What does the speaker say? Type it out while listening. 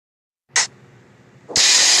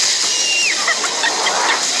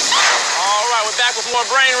more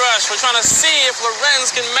BrainRush. We're trying to see if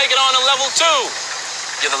Lorenz can make it on to level 2.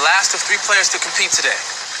 You're the last of 3 players to compete today,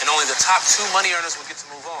 and only the top 2 money earners will get to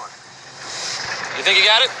move on. You think you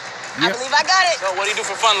got it? Yep. I believe I got it. So what do you do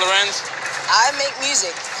for fun, Lorenz? I make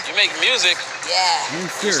music. You make music? Yeah.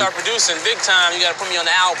 You start producing big time, you gotta put me on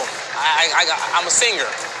the album. I'm a singer.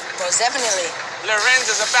 Most definitely. Lorenz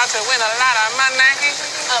is about to win a lot of money.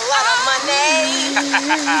 A lot of money.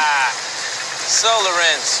 So,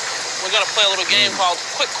 Lorenz, we're gonna play a little game called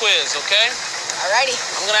Quick Quiz, okay? Alrighty.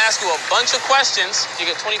 I'm gonna ask you a bunch of questions. You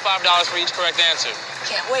get $25 for each correct answer.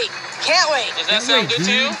 Can't wait. Can't wait. Does that sound good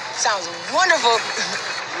to you? Sounds wonderful.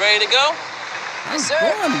 You ready to go? Yes, sir.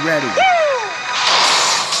 I'm ready. Woo!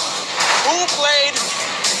 Who played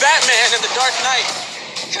Batman in The Dark Knight?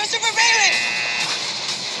 Christopher Bailey.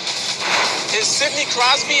 Is Sidney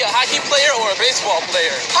Crosby a hockey player or a baseball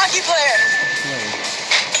player? Hockey player.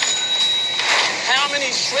 How many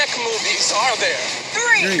Shrek movies are there?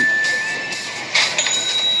 3.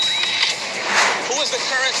 Who is the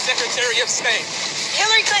current Secretary of State?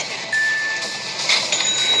 Hillary Clinton.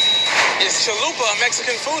 Is chalupa a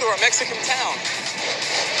Mexican food or a Mexican town?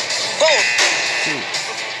 Both.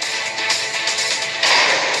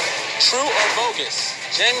 True or bogus?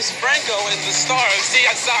 James Franco is the star of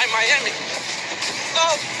CSI Miami.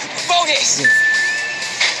 Oh, bogus.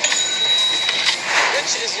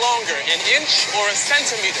 Which is longer, an inch or a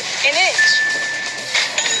centimeter? An inch.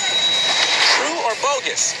 True or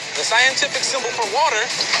bogus? The scientific symbol for water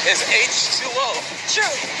is H2O.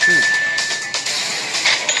 True.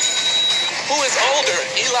 Who is older,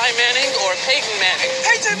 Eli Manning or Peyton Manning?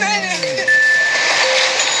 Peyton Manning.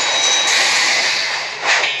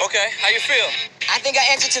 Okay, how you feel? I think I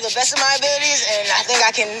answered to the best of my abilities, and I think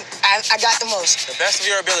I got the most. The best of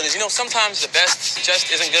your abilities. You know, sometimes the best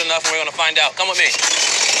just isn't good enough, and we're gonna find out. Come with me.